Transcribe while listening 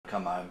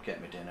come home,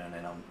 get my dinner, and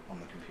then I'm on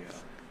the computer.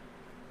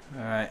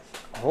 Alright.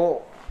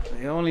 Oh,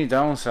 the only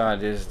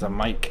downside is the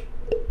mic.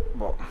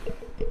 But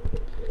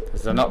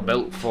because they're not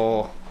built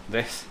for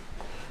this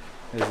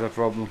is the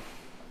problem.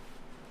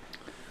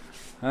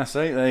 That's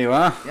it, there you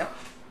are. Yep.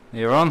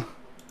 You're on.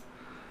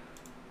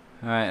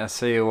 Alright, let's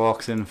see who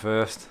walks in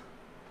first.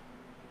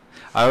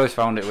 I always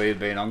found it weird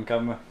being on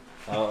camera.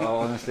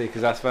 Honestly,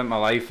 because I spent my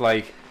life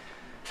like,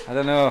 I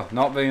don't know,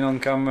 not being on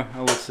camera, I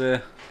would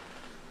say.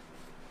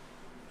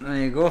 There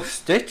you go,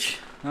 Stitch.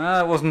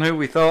 That wasn't who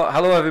we thought.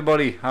 Hello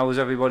everybody, how was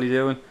everybody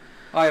doing?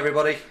 Hi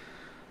everybody.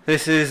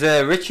 This is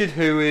Richard,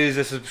 who is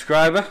a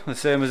subscriber, the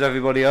same as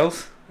everybody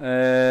else.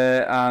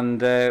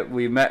 And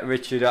we met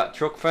Richard at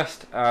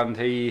Truckfest, and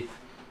he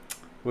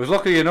was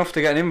lucky enough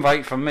to get an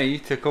invite from me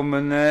to come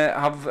and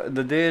have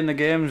the day in the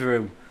games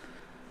room.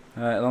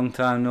 Long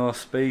time no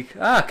speak.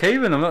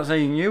 Kevin, I'm not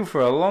saying you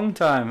for a long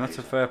time. That's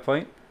a fair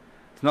point.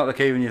 It's not the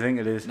Kevin you think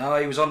it is. No,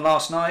 he was on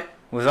last night.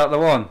 Was that the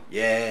one?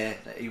 Yeah,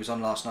 he was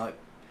on last night.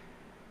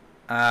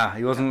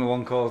 He wasn't the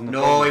one causing the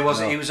No, problem. he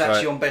wasn't. No, He was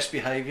actually right. on best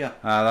behaviour.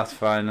 That's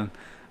fine then.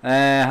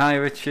 Hi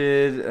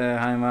Richard,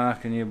 hi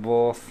Mark, and you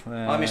both.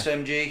 Hi Mr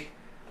MG.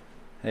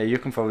 You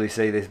can probably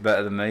see this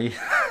better than me.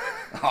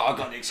 I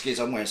got an excuse,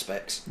 I'm wearing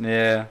specs.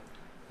 Yeah.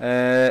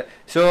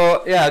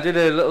 So yeah, I did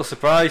a little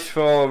surprise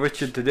for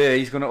Richard today.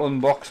 He's going to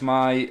unbox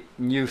my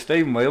new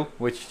steam wheel,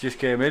 which just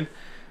came in,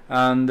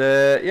 and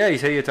yeah,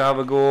 he's here to have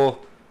a go.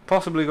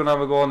 Possibly going to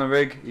have a go on the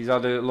rig. He's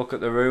had a look at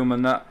the room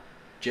and that.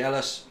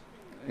 Jealous.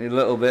 A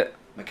little bit.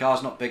 My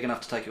car's not big enough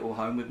to take it all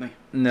home with me.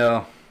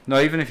 No,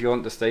 even if you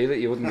want to steal it,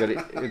 you wouldn't get it.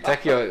 It'd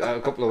take you a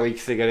couple of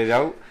weeks to get it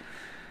out.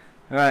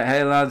 Right,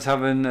 hey lads,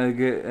 having a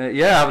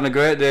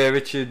great day.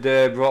 Richard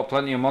brought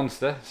plenty of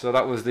Monster, so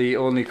that was the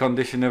only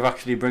condition of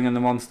actually bringing the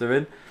Monster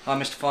in. Hi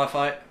Mr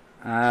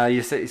Firefight.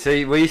 You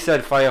see, we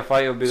said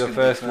Firefight would be the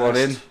first one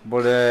in,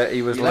 but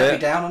he was you late. let me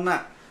down on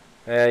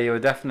that. You were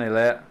definitely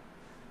late.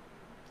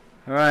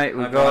 Right,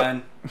 we've Hi,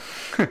 got.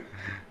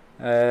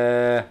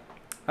 Brian.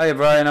 Hiya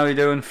Brian, how you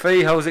doing?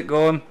 Fee, how's it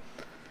going?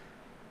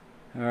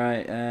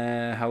 Alright,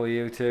 how are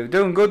you two?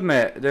 Doing good,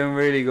 mate. Doing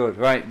really good.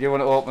 Right, do you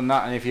want to open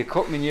that? And if you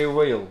cut my new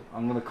wheel,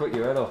 I'm going to cut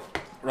your head off.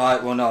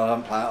 Right, well no,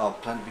 I'll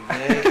plan to be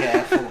very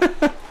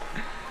careful.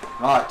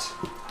 Right,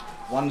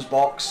 one's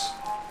box.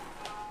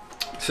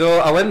 So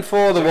I went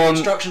for the one.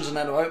 Instructions on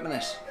how to open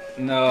this.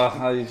 No,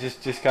 I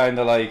just kind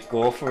of like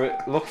go for it.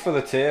 Look for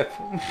the tape.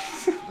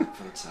 Do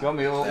you want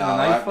me to open the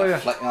knife for you?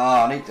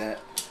 I need that.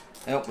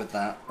 Help with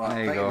that. Right, There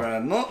you thank go. you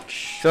very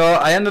much. So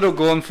I ended up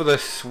going for the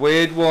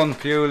suede one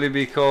purely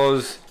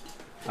because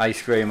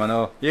ice cream. I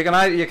know you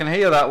can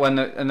hear that when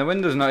the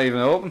window's not even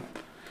open.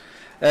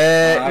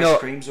 Ice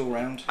cream's all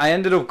round. I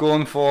ended up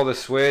going for the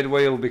suede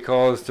wheel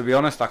because, to be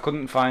honest, I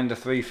couldn't find a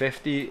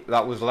 350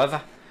 that was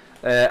leather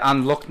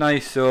and looked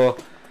nice. So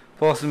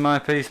posting my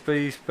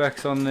PCB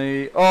specs on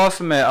the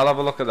awesome, mate. I'll have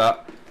a look at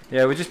that.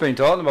 Yeah, we've just been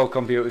talking about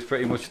computers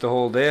pretty much the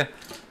whole day.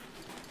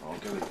 I'll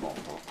go with the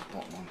bottom one.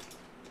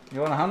 You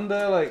want a hand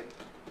there, like?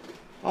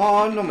 Oh,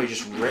 I normally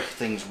just rip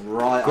things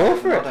right Go off.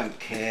 for it. I don't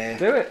care.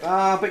 Do it.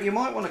 But you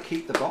might want to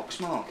keep the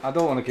box, Mark. I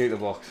don't want to keep the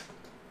box.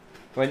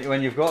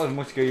 When you've got as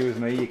much gear as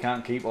me, you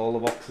can't keep all the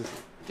boxes.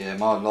 Yeah,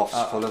 my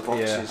loft's full of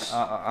boxes.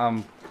 Yeah,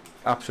 I'm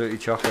absolutely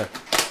chocker.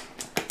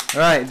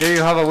 Right, do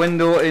you have a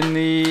window in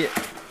the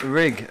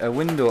rig? A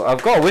window?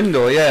 I've got a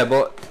window, yeah,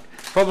 but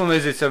problem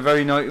is it's a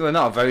very noisy. Well,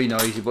 not very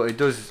noisy, but it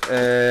does.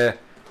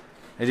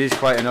 It is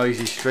quite a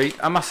noisy street.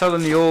 Am I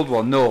selling the old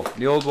one? No,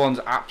 the old one's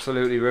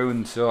absolutely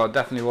ruined, so I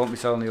definitely won't be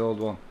selling the old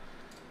one.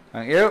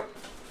 Thank you.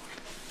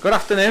 Good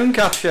afternoon,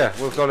 Capture.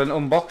 We've got an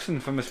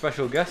unboxing from a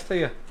special guest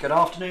here. Good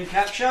afternoon,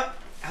 Capture.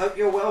 Hope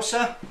you're well,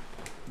 sir.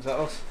 Is that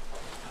us?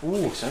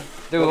 Ooh, so.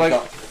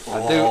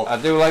 I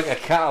do like a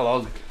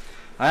catalogue.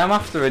 I am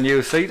after a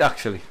new seat,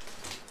 actually.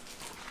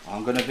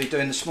 I'm going to be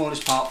doing the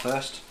smallest part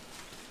first.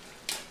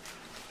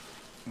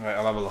 Right,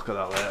 I'll have a look at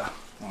that later.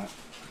 Right.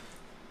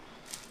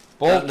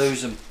 Bolts. Don't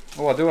lose them.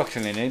 Oh, I do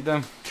actually need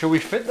them. Should we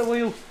fit the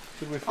wheel?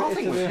 Should we fit I it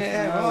think we today?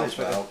 fit. No, Might we'll as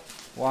fit it. well.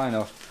 Why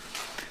not?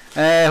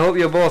 Hope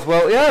you're both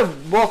well. Yeah,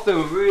 both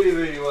doing really,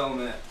 really well,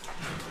 mate.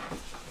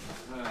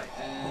 Right.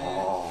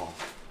 Oh,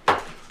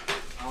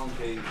 Alan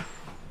Key.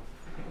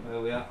 Where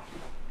we at?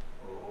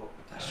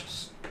 that's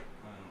just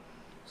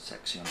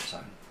sexy on its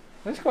own.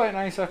 It's quite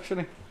nice,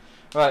 actually.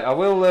 Right, I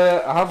will.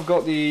 I have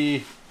got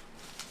the.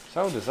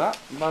 So how does that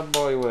bad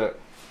boy work?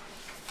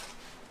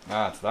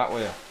 It's that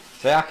way.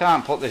 See, I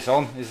can't put this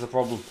on, is the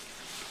problem.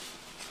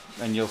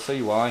 And you'll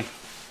see why.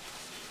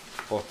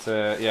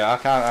 But yeah, I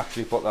can't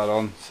actually put that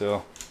on,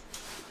 so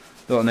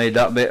don't need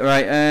that bit.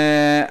 Right,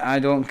 I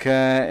don't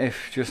care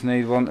if just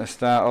need one to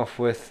start off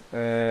with,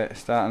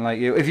 starting like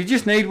you. If you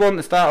just need one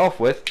to start off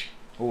with,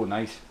 oh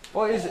nice.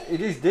 Oh,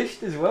 it is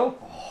dished as well.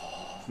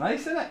 It's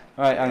nice, isn't it?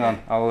 Right, hang on.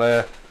 I'll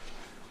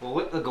we'll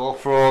whip the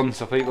GoPro on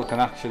so people can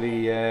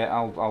actually.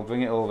 I'll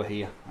bring it over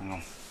here. Hang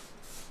on.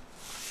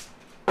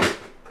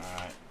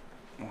 Right,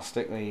 I'll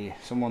stick the.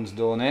 Someone's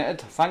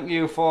donated. Thank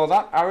you for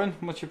that, Aaron.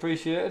 Much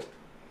appreciated.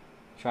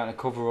 Trying to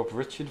cover up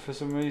Richard for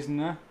some reason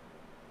there.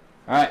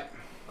 Right.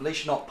 At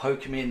least you're not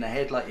poking me in the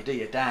head like you do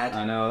your dad.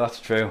 I know,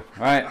 that's true.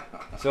 Right,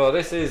 so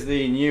this is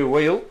the new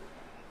wheel.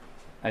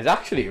 It's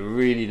actually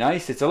really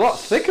nice. It's a lot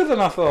thicker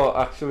than I thought,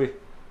 actually.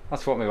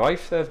 That's what my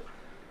wife said.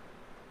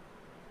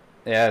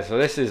 Yeah, so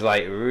this is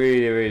like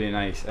really, really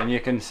nice. And you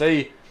can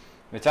see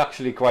it's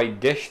actually quite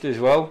dished as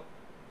well,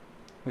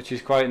 which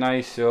is quite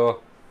nice.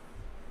 So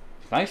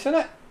it's nice, isn't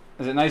it?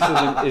 Is it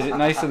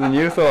nicer than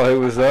you thought?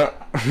 Who was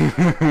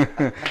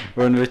that?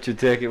 Run, Richard,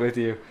 take it with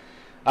you.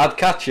 I'd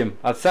catch him.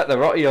 I'd set the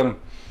rotty on him.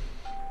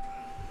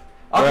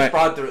 I Right.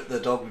 just bribed the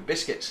dog with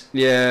biscuits.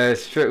 Yeah,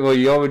 it's true. Well,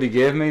 you already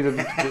gave me the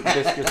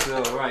biscuits.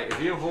 So, right, if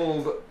you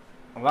hold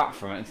that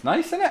from it, it's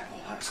nice, isn't it? Oh,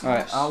 that's Right,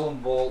 nice. I'll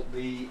unbolt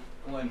the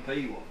OMP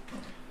one.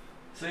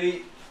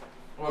 See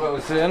what I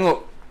was saying?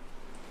 Look,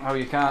 how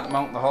you can't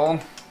mount the horn,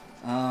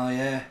 Oh,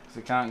 yeah. because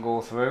it can't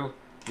go through.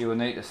 You will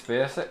need to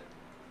space it,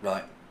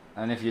 Right.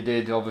 and if you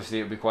did,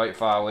 obviously it would be quite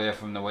far away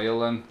from the wheel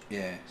then.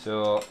 Yeah.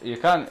 So you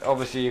can't.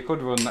 Obviously, you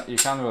could run that. You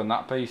can run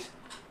that piece,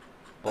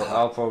 but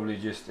I'll probably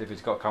just, if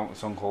it's got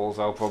countersunk holes,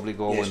 I'll probably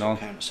go Yes, with on.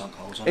 countersunk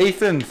holes on.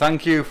 Ethan,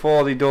 thank you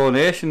for the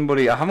donation,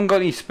 buddy. I haven't got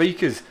any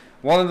speakers.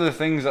 One of the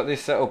things that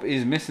this setup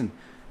is missing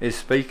is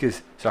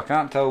speakers, so I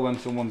can't tell when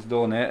someone's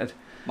donated.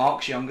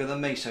 Mark's younger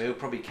than me, so he'll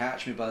probably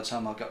catch me by the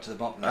time I got to the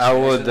bottom of the I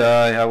stairs, would,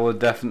 wouldn't I would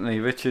definitely.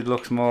 Richard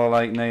looks more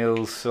like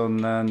Neil's son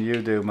than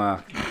you do,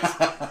 Mark.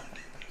 I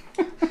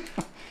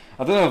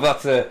don't know if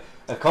that's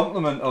a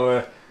compliment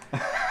or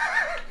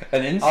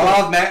an insult.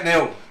 I've met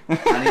Neil,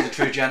 and he's a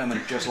true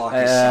gentleman, just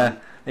like his son.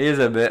 He is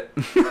a bit.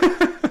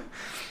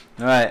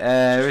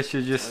 Right,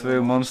 Richard just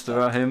threw Monster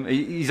at him.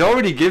 He's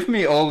already given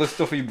me all the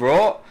stuff he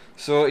brought,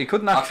 so he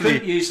couldn't I actually.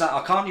 couldn't use that.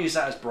 I can't use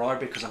that as bribe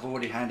because I've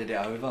already handed it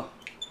over.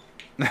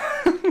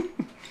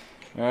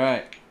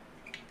 Right.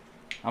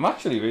 I'm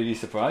actually really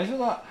surprised with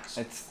that.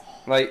 It's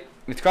like,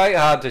 it's quite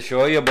hard to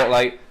show you, but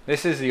like,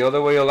 this is the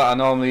other wheel that I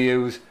normally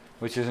use,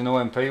 which is an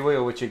OMP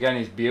wheel, which again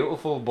is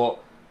beautiful,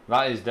 but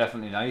that is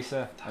definitely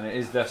nicer, and it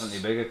is definitely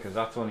bigger because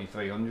that's only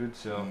 300.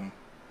 So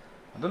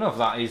I don't know if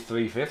that is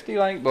 350,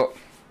 like, but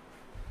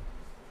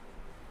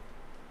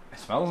it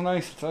smells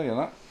nice. I tell you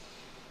that.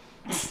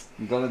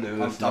 You gotta do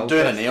this. I'm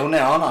doing a Neil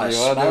now, aren't I? You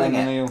are Smelling doing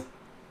it. a Neil.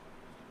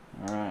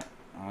 Alright,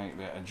 I like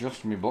to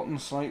adjust my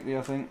buttons slightly,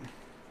 I think,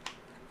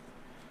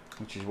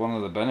 which is one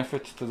of the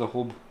benefits to the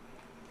hub.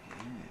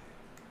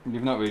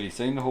 You've not really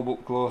seen the hub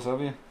up close,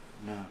 have you?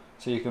 No.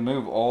 So you can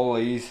move all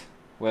these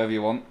wherever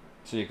you want,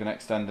 so you can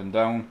extend them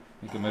down,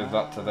 you can move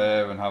that to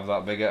there and have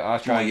that bigger. I More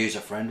try and, user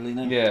friendly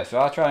then. yeah, so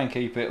I try and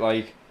keep it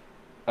like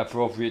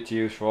appropriate to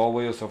use for all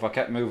wheels, so if I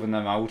kept moving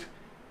them out,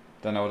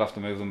 then I would have to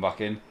move them back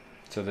in,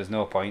 so there's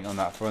no point on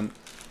that front.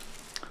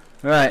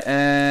 Right,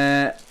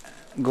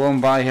 go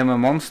and buy him a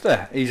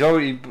Monster.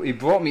 He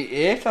brought me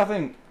 8, I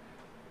think.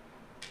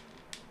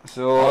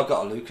 So I've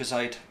got a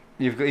Lucasade.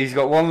 he's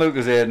got one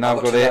Lucasade and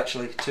I've got 8.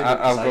 Actually, two I've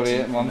got Lucasades 8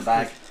 in the Monsters.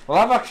 bag. Well,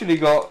 I've actually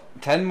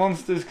got 10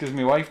 Monsters because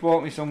my wife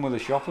bought me some with the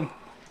shopping.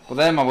 But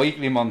they're my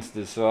weekly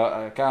Monsters, so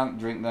I can't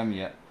drink them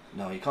yet.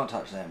 No, you can't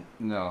touch them.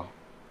 No.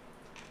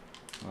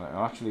 Right,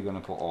 I'm actually going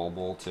to put all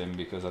bolts in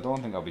because I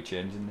don't think I'll be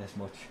changing this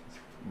much.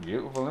 It's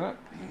beautiful, isn't it?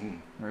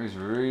 It is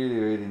really,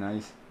 really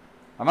nice.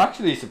 I'm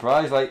actually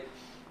surprised, like,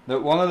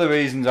 that one of the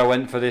reasons I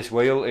went for this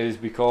wheel is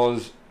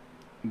because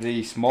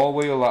the small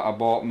wheel that I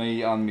bought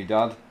me and my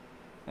dad,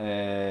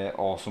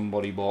 or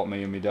somebody bought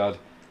me and my dad,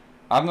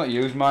 I've not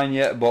used mine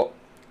yet, but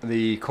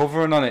the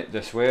covering on it,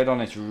 the suede on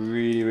it's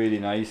really, really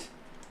nice.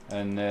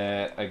 And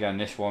again,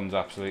 this one's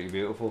absolutely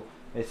beautiful.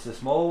 It's the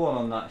small one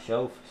on that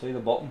shelf. See the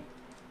bottom?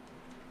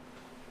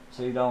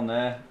 See down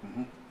there?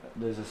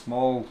 There's a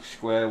small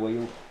square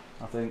wheel,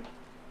 I think.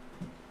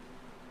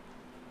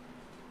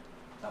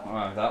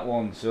 That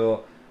one.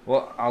 So,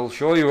 well, I'll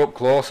show you up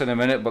close in a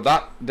minute.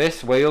 But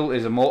this wheel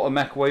is a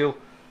Motormech wheel,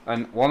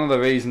 and one of the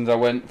reasons I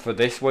went for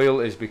this wheel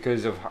is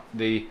because of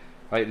the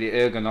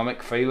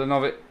ergonomic feeling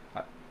of it.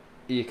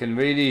 You can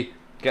really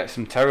get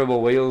some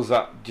terrible wheels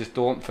that just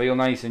don't feel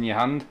nice in your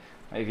hand.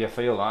 If you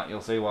feel that,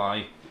 you'll see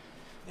why.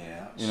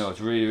 Yeah. You know,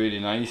 it's really, really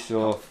nice.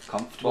 So, but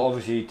Comfortable.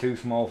 obviously too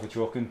small for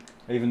trucking.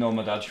 Even though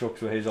my dad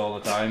trucks with his all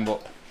the time,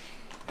 but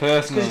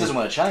personally, Because he doesn't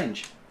want to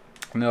change.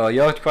 no,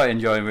 you're quite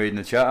enjoying reading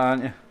the chat,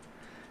 aren't you?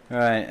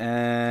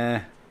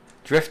 Right,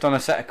 drift on a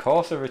set of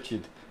Corsa,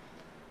 Richard.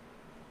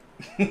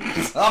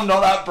 I'm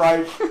not that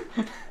brave.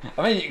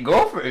 I mean, you can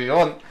go for it if you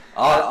want.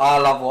 I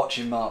love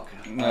watching Mark.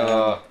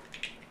 No,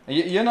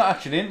 you're not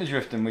actually into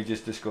drifting. We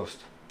just discussed.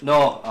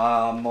 No,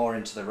 I'm more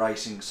into the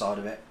racing side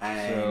of it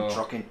and So-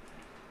 trucking.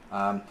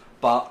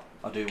 But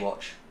I do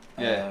watch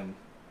Yeah.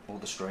 all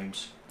the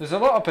streams. There's a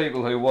lot of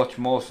people who watch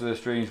most of the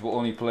streams but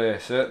only play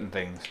certain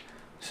things.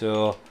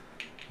 So,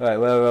 right,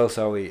 where else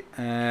are we?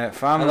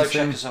 Farming Hello,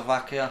 Sim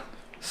Czechoslovakia.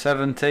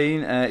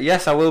 17.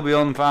 Yes, I will be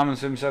on Farming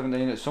Sim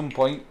 17 at some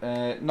point.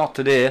 Not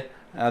today,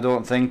 I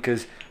don't think,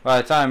 because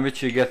by the time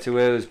Richard gets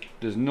away,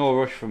 there's no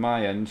rush from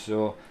my end,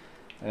 so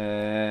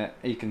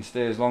he can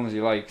stay as long as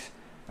he likes.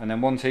 And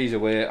then once he's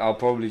away, I'll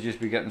probably just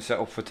be getting set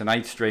up for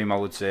tonight's stream, I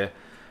would say.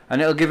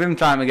 And it'll give him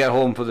time to get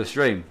home for the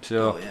stream.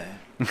 So Oh yeah.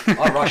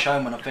 I rush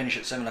home when I finish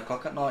at 7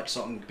 o'clock at night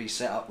so I can be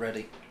set up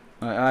ready.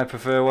 I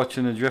prefer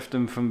watching the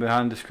drifting from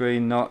behind the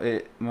screen, not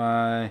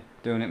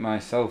doing it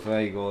myself.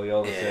 There you go,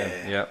 you're the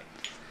same. Yep.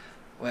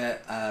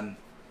 Where,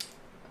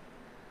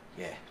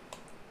 yeah.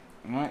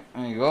 Right,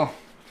 there you go.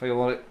 Feel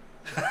what it.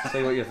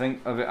 See what you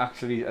think of it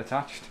actually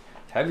attached.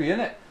 It's heavy,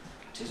 isn't it?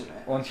 It is, isn't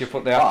it? Once you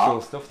put the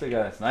actual stuff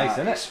together, it's nice,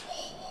 isn't it?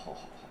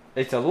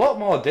 It's a lot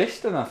more dish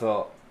than I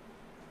thought.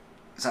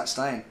 Is that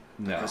staying?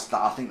 No. Because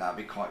I think that'd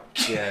be quite.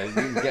 Yeah,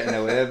 you're getting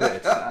away with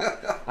it.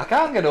 I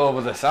can't get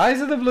over the size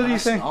of the bloody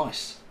That's thing.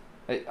 nice.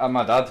 And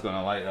my dad's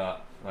gonna like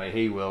that. Like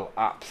he will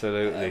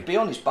absolutely. It'd be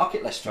on his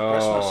bucket list for Oh,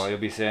 Christmas. he'll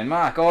be saying,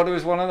 "Mark, order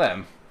us one of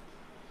them."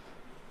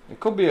 It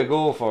could be a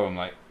goal for him,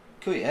 like.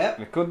 Cool,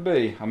 yeah. It could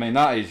be. I mean,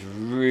 that is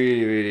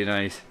really, really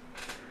nice.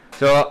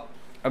 So,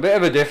 a bit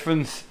of a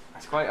difference.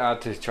 It's quite hard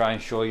to try and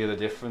show you the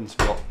difference,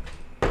 but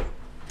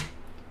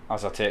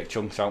as I take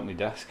chunks out my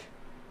desk.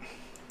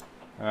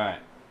 Right.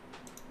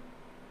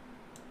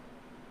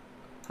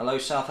 Hello,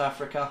 South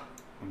Africa.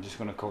 I'm just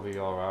going to cover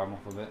your arm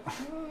up a bit.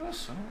 Oh,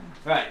 that's all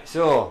Right,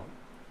 so,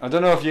 I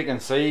don't know if you can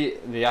see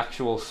the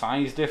actual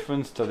size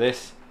difference to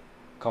this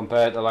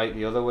compared to like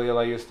the other wheel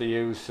I used to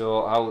use.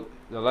 So, how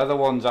the leather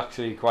one's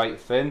actually quite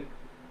thin,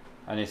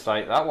 and it's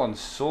like that one's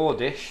so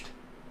dished.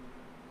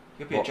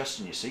 You'll be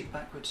adjusting your seat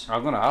backwards.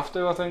 I'm going to have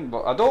to, I think,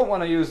 but I don't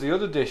want to use the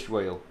other dished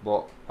wheel,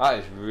 but that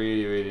is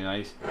really, really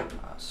nice.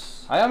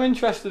 I am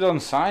interested on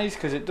size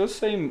because it does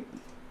seem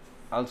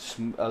a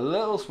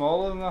little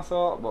smaller than I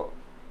thought, but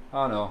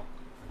I don't know.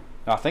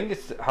 I think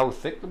it's how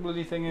thick the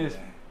bloody thing is,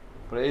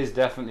 but it is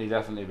definitely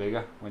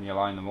bigger when you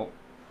line them up.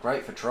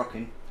 Great for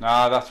trucking.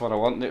 Nah, that's what I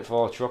wanted it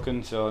for,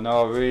 trucking, so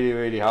no,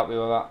 really happy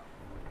with that.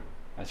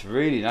 It's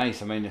really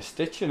nice. I mean, the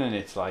stitching in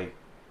it's like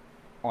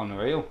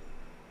unreal.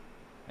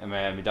 I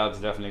mean, my dad's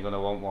definitely going to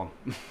want one.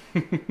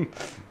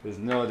 There's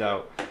no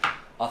doubt.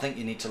 I think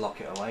you need to lock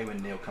it away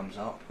when Neil comes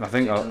up. I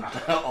think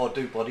or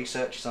do body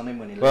searches on him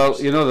when he leaves.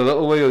 Well, you know the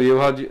little wheel you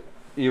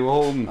were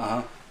holding,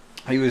 Uh-huh.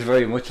 he was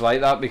very much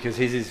like that because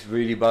his is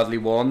really badly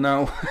worn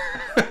now.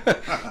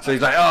 So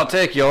he's like, oh, I'll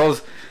take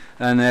yours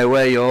and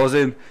wear yours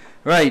in.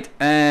 Right,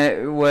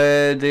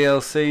 wear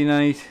DLC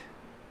night.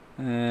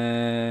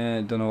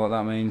 Don't know what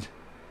that means.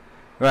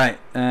 Right,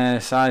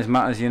 size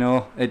matters, you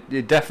know.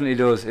 It definitely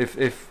does.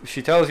 If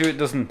she tells you it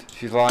doesn't,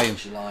 she's lying.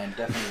 She's lying,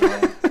 definitely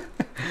lying.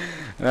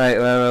 Right,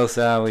 where else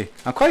are we?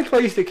 I'm quite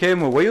pleased it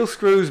came with wheel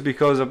screws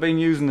because I've been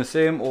using the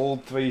same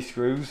old 3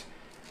 screws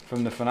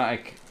from the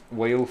Fanatic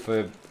wheel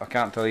for I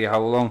can't tell you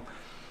how long.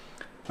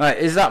 Right,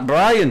 is that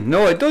Brian?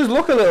 No, it does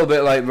look a little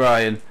bit like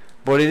Brian,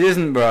 but it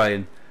isn't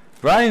Brian.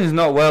 Brian's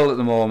not well at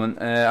the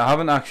moment. I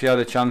haven't actually had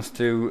a chance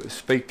to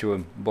speak to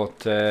him,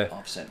 but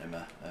I've sent him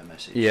a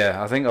message.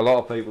 yeah, I think a lot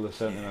of people have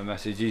sent him a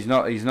message. He's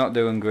not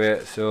doing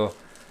great, so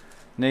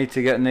need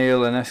to get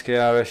Neil an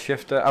SKRS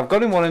shifter. I've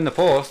got him one in the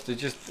post. It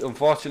just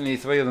unfortunately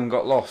 3 of them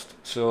got lost.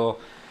 So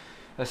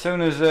as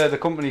soon as the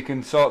company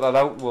can sort that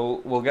out,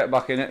 we'll get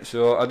back in it.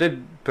 So I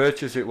did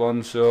purchase it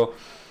once. So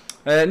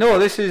no,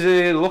 this is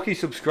a lucky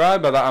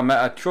subscriber that I met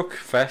at Truck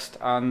Fest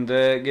and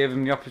gave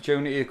him the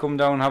opportunity to come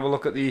down and have a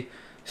look at the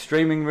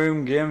streaming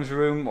room, games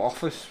room,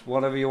 office,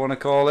 whatever you want to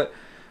call it,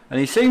 and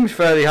he seems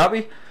fairly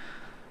happy.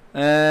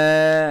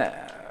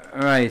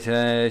 Right,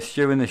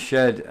 Stu in the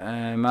shed.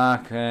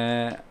 Mark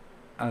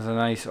has a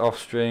nice off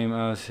stream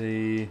as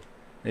he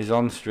is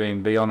on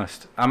stream. Be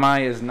honest, am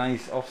I as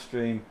nice off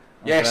stream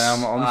as I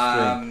am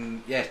on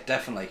stream? Yeah,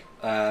 definitely.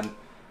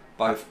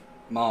 Both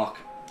Mark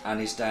and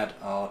his dad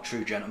are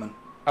true gentlemen,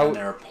 and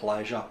they're a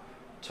pleasure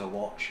to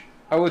watch.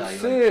 I would daily.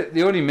 say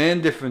the only main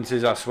difference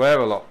is I swear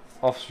a lot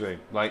off stream.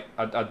 Like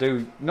I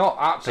do not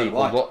at So people,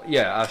 do I. but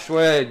yeah, I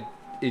swear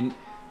in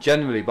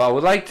generally. But I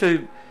would like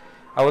to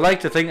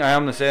think I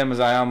am the same as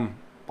I am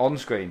on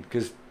screen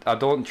because I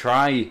don't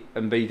try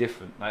and be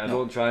different. Like I No.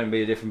 don't try and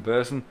be a different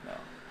person.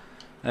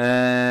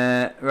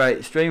 No.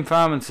 Right, stream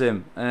farming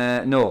sim.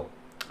 No.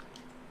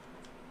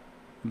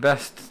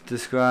 Best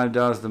described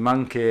as the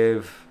man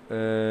cave.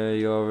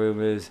 Your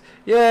room is.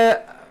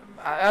 Yeah,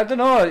 I don't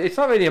know. It's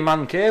not really a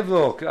man cave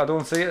though. I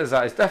don't see it as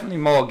that. It's definitely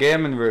more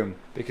gaming room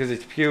because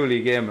it's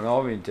purely gaming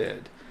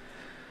oriented.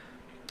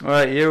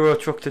 Right, Euro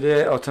Truck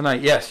today or tonight?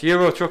 Yes,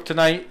 Euro Truck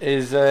tonight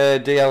is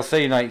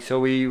DLC night.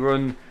 So we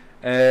run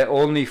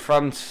only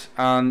France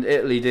and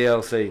Italy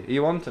DLC. Are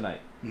you on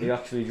tonight? Are you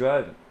actually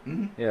driving?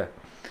 Mm-hmm. Yeah.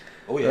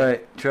 Oh yeah.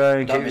 Right, try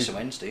and Don't keep miss it- a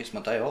Wednesday. It's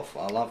my day off.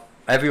 I love.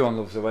 Everyone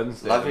loves a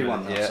Wednesday.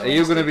 Everyone loves yeah. a Are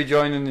you going to Wednesday. be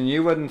joining the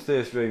new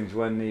Wednesday streams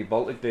when the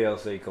Baltic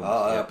DLC comes?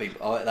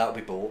 That'll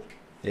be bought.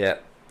 Yeah.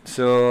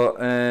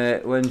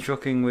 So when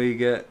trucking we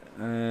get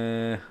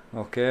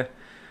okay.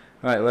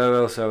 Right, where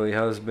else are we?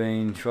 Has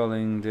been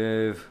trolling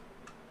Dave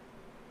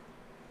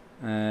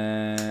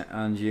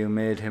and you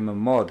made him a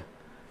mod.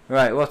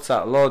 Right, what's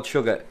that? Lord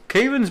Sugar.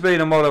 Kieran's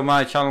been a mod on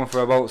my channel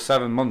for about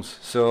 7 months,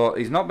 so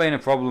he's not been a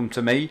problem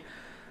to me.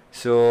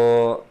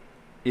 So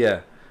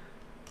yeah.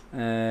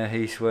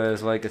 He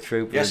swears like a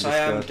trooper. Yes, I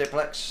am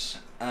Diplex.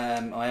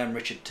 I am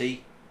Richard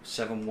T.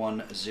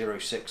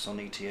 7106 on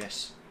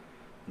ETS,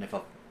 and if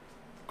I've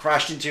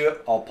crashed into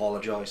it, I'll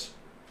apologise.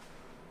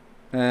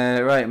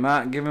 Right,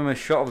 Mark, give him a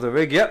shot of the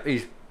rig. Yep,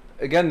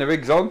 again, the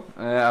rig's on.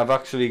 I've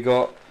actually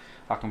got,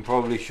 I can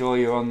probably show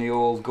you on the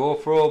old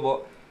GoPro,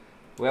 but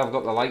we have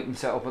got the lighting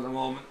set up at the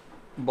moment.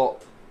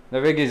 But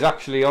the rig is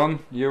actually on,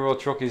 Euro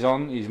Truck is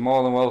on, he's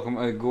more than welcome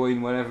to go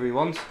in whenever he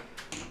wants.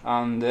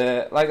 And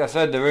like I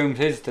said, the room's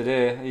his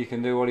today, he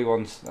can do what he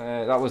wants.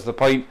 That was the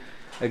point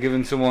of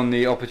giving someone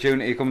the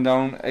opportunity to come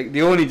down.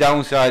 The only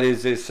downside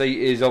is this seat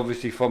is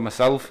obviously for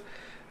myself,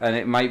 and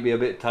it might be a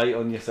bit tight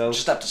on yourself.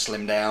 Just have to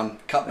slim down,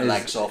 cut the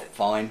legs off,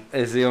 fine.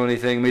 Is the only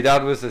thing. My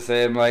dad was the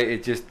same, like,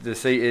 it just, the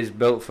seat is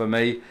built for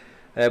me.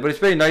 But it's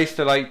been nice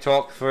to like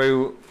talk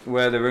through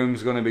where the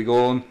room's going to be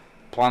going,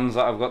 plans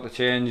that I've got to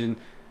change, and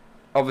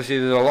obviously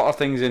there's a lot of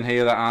things in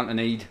here that aren't a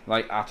need,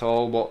 like, at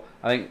all, but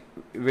I think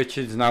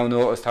Richard's now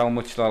noticed how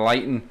much the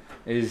lighting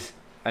is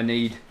a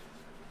need.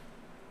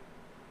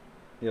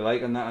 You're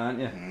liking that, aren't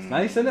you? It's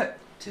nice, isn't it?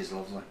 It is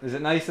lovely. Is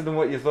it nicer than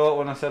what you thought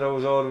when I said I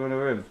was ordering a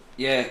rim?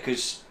 Yeah,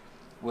 because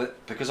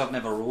I've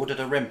never ordered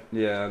a rim.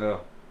 Yeah, I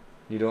know.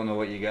 You don't know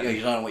what you're getting. Yeah,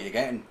 you don't know what you're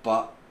getting,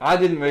 but... I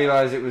didn't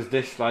realise it was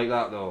dished like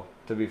that, though,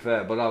 to be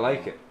fair, but I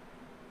like it.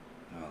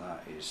 No,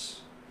 that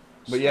is...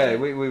 But yeah,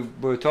 we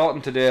were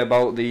talking today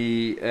about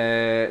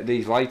the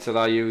these lights that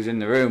I use in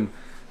the room,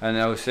 and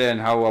I was saying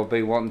how I've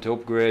been wanting to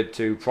upgrade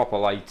to proper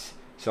lights,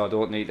 so I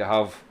don't need to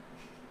have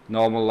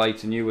normal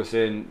lights, and you were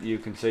saying you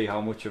can see how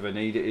much of a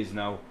need it is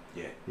now.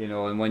 Yeah. You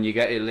know, and when you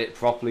get it lit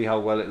properly, how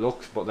well it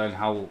looks, but then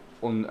how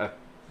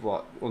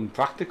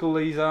unpractical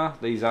these are.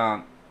 These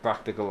aren't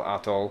practical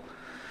at all.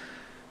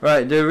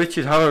 Right, do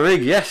Richard have a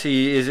rig? Yes,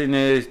 he is in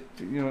a,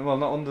 well,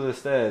 not under the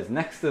stairs,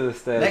 next to the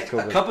stairs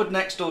cupboard. A cupboard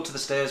next door to the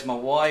stairs. My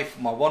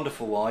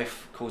wonderful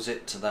wife, calls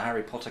it the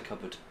Harry Potter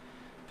cupboard,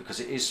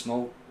 because it is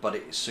small, but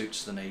it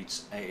suits the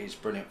needs. It is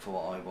brilliant for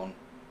what I want.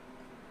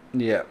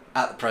 Yeah.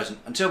 At the present,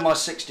 until my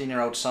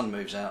 16-year-old son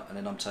moves out, and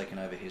then I'm taking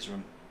over his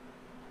room.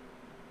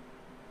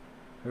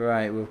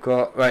 Right, we've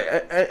got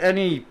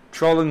any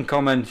trolling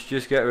comments,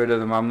 just get rid of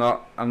them. I'm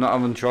not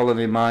having trolling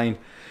in mind.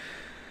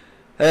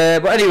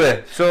 But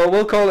anyway, so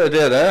we'll call it a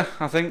day there.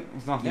 I think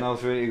there's nothing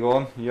else really to go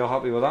on. You're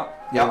happy with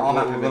that? Yeah, I'm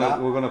happy with that.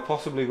 We're going to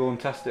possibly go and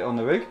test it on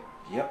the rig.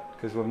 Yep.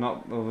 Because we've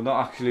not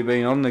actually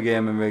been on the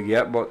gaming rig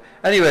yet. But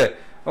anyway,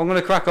 I'm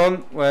going to crack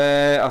on.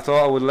 I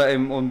thought I would let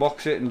him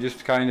unbox it and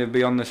just kind of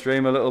be on the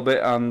stream a little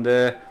bit. And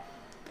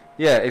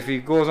yeah, if he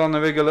goes on the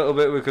rig a little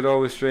bit, we could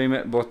always stream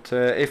it. But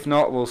if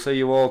not, we'll see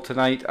you all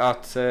tonight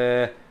at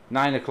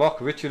 9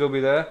 o'clock. Richard will be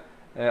there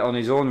on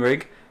his own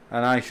rig,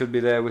 and I should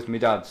be there with my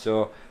dad.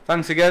 So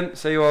thanks again,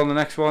 see you all in the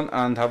next one,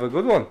 and have a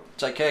good one.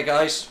 Take care,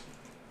 guys.